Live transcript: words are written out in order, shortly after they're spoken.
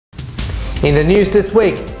In the news this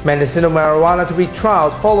week, medicinal marijuana to be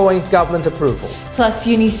trialled following government approval. Plus,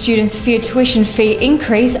 uni students fear tuition fee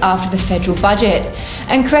increase after the federal budget.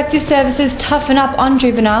 And corrective services toughen up on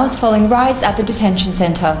juveniles following riots at the detention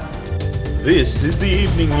centre. This is the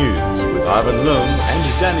Evening News with Ivan Lung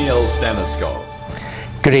and Danielle Staniskov.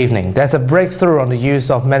 Good evening. There's a breakthrough on the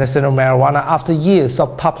use of medicinal marijuana after years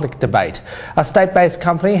of public debate. A state-based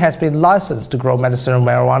company has been licensed to grow medicinal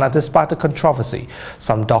marijuana despite the controversy.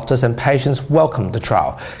 Some doctors and patients welcomed the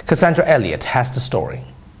trial. Cassandra Elliott has the story.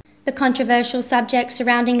 The controversial subject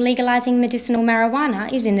surrounding legalising medicinal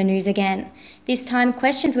marijuana is in the news again. This time,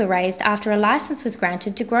 questions were raised after a licence was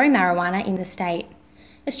granted to grow marijuana in the state.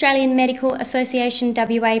 Australian Medical Association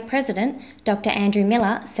WA President Dr Andrew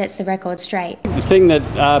Miller sets the record straight. The thing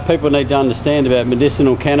that people need to understand about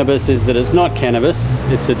medicinal cannabis is that it's not cannabis,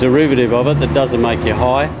 it's a derivative of it that doesn't make you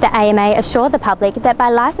high. The AMA assured the public that by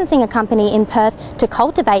licensing a company in Perth to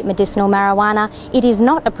cultivate medicinal marijuana, it is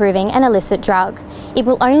not approving an illicit drug. It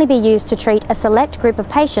will only be used to treat a select group of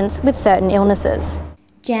patients with certain illnesses.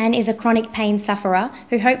 Jan is a chronic pain sufferer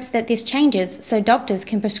who hopes that this changes so doctors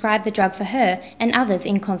can prescribe the drug for her and others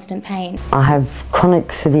in constant pain. I have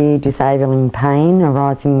chronic severe disabling pain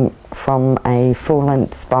arising from a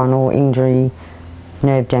full-length spinal injury,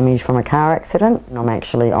 nerve damage from a car accident. I'm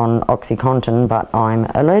actually on OxyContin, but I'm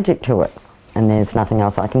allergic to it and there's nothing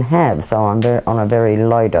else I can have, so I'm on a very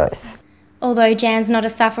low dose. Although Jan's not a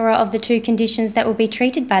sufferer of the two conditions that will be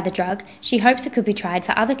treated by the drug, she hopes it could be tried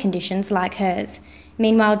for other conditions like hers.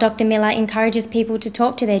 Meanwhile, Dr Miller encourages people to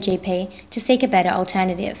talk to their GP to seek a better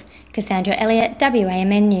alternative. Cassandra Elliott,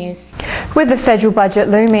 WAMN News. With the federal budget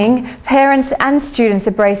looming, parents and students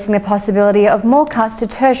are bracing the possibility of more cuts to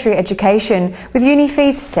tertiary education, with uni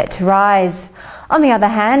fees set to rise. On the other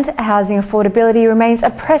hand, housing affordability remains a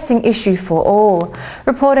pressing issue for all.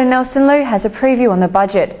 Reporter Nelson Liu has a preview on the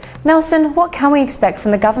budget. Nelson, what can we expect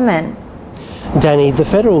from the government? Danny, the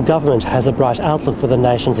federal government has a bright outlook for the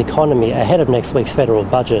nation's economy ahead of next week's federal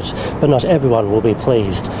budget, but not everyone will be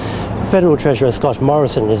pleased. Federal Treasurer Scott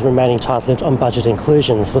Morrison is remaining tight-lipped on budget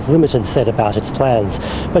inclusions, with limited said about its plans,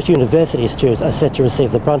 but university students are set to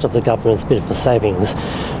receive the brunt of the government's bid for savings.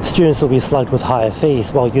 Students will be slugged with higher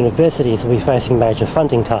fees, while universities will be facing major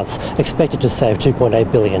funding cuts, expected to save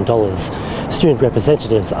 $2.8 billion. Student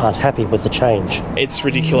representatives aren't happy with the change. It's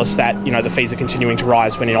ridiculous that, the fees are continuing to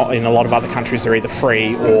rise when in a lot of other countries they're either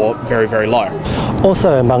free or very, very low.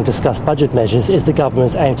 Also among discussed budget measures is the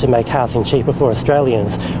government's aim to make housing cheaper for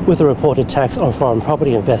Australians, with a reported tax on foreign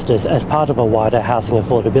property investors as part of a wider housing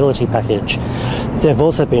affordability package. There have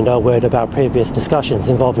also been no word about previous discussions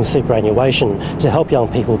involving superannuation to help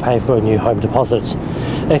young people pay for a new home deposit.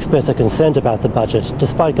 Experts are concerned about the budget,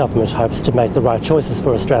 despite government hopes to make the right choices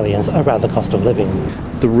for Australians around the cost of living.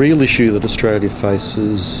 The real issue that Australia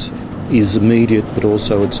faces is immediate, but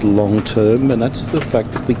also it's long term, and that's the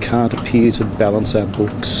fact that we can't appear to balance our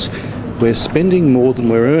books. We're spending more than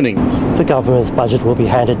we're earning. The government's budget will be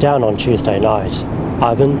handed down on Tuesday night.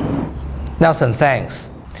 Ivan? Nelson, thanks.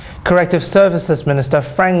 Corrective Services Minister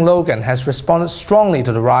Frank Logan has responded strongly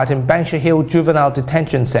to the riot in Banksia Hill Juvenile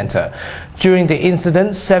Detention Centre. During the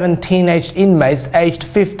incident, 7 teenage inmates aged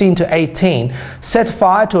 15 to 18 set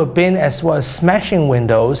fire to a bin as well as smashing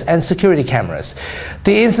windows and security cameras.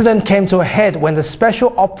 The incident came to a head when the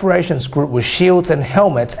Special Operations Group with shields and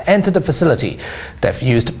helmets entered the facility. They've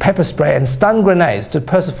used pepper spray and stun grenades to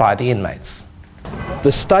pacify the inmates.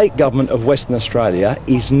 The state government of Western Australia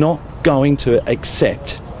is not going to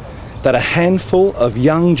accept that a handful of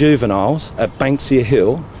young juveniles at Banksia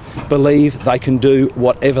Hill believe they can do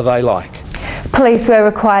whatever they like. Police were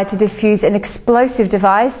required to defuse an explosive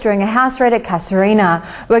device during a house raid at Casuarina,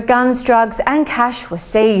 where guns, drugs and cash were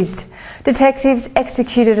seized. Detectives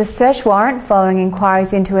executed a search warrant following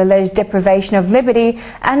inquiries into alleged deprivation of liberty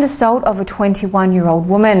and assault of a 21-year-old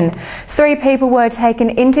woman. 3 people were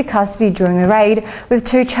taken into custody during the raid, with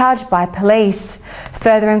 2 charged by police.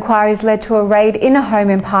 Further inquiries led to a raid in a home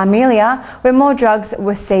in Parmelia, where more drugs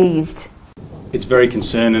were seized. It's very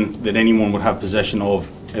concerning that anyone would have possession of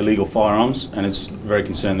illegal firearms, and it's very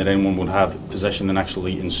concerning that anyone would have possession and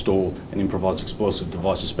actually install an improvised explosive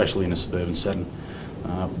device, especially in a suburban setting.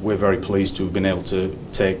 We're very pleased to have been able to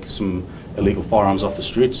take some illegal firearms off the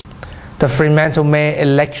streets. The Fremantle Mayor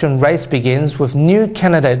election race begins with new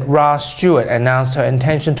candidate Ra Stewart announced her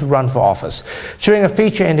intention to run for office. During a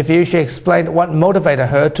feature interview, she explained what motivated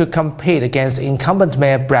her to compete against incumbent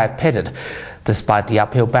Mayor Brad Pettit. Despite the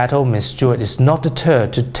uphill battle, Ms Stewart is not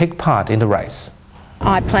deterred to take part in the race.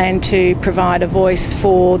 I plan to provide a voice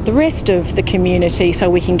for the rest of the community so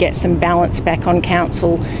we can get some balance back on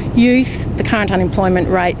council. Youth, the current unemployment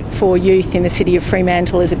rate for youth in the city of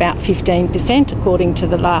Fremantle is about 15% according to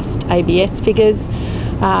the last ABS figures.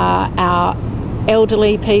 Our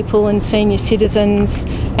elderly people and senior citizens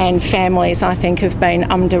and families, I think, have been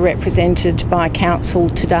underrepresented by council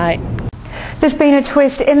to date. There's been a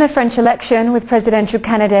twist in the French election, with presidential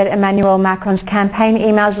candidate Emmanuel Macron's campaign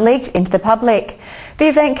emails leaked into the public. The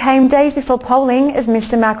event came days before polling, as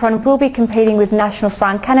Mr Macron will be competing with National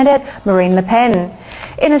Front candidate Marine Le Pen.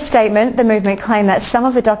 In a statement, the movement claimed that some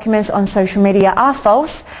of the documents on social media are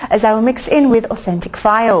false, as they were mixed in with authentic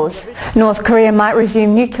files. North Korea might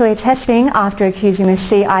resume nuclear testing after accusing the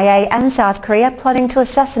CIA and South Korea plotting to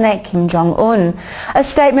assassinate Kim Jong-un. A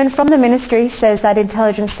statement from the ministry says that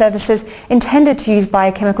intelligence services intended to use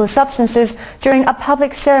biochemical substances during a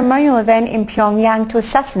public ceremonial event in Pyongyang to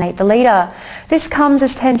assassinate the leader. This comes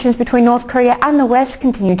as tensions between North Korea and the West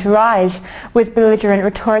continue to rise, with belligerent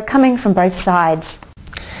rhetoric coming from both sides.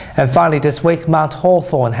 And finally this week, Mount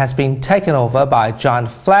Hawthorn has been taken over by a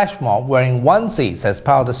giant flash mob wearing onesies as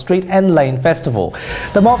part of the Street and Lane Festival.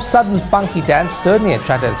 The mob's sudden funky dance certainly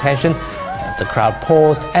attracted attention as the crowd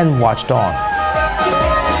paused and watched on.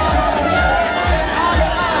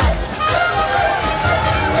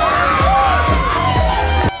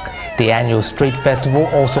 The annual street festival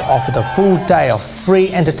also offered a full day of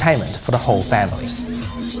free entertainment for the whole family.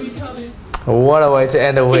 What a way to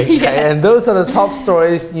end a week. Yeah. And those are the top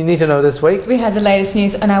stories you need to know this week. We have the latest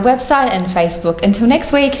news on our website and Facebook. Until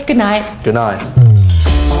next week, good night. Good night.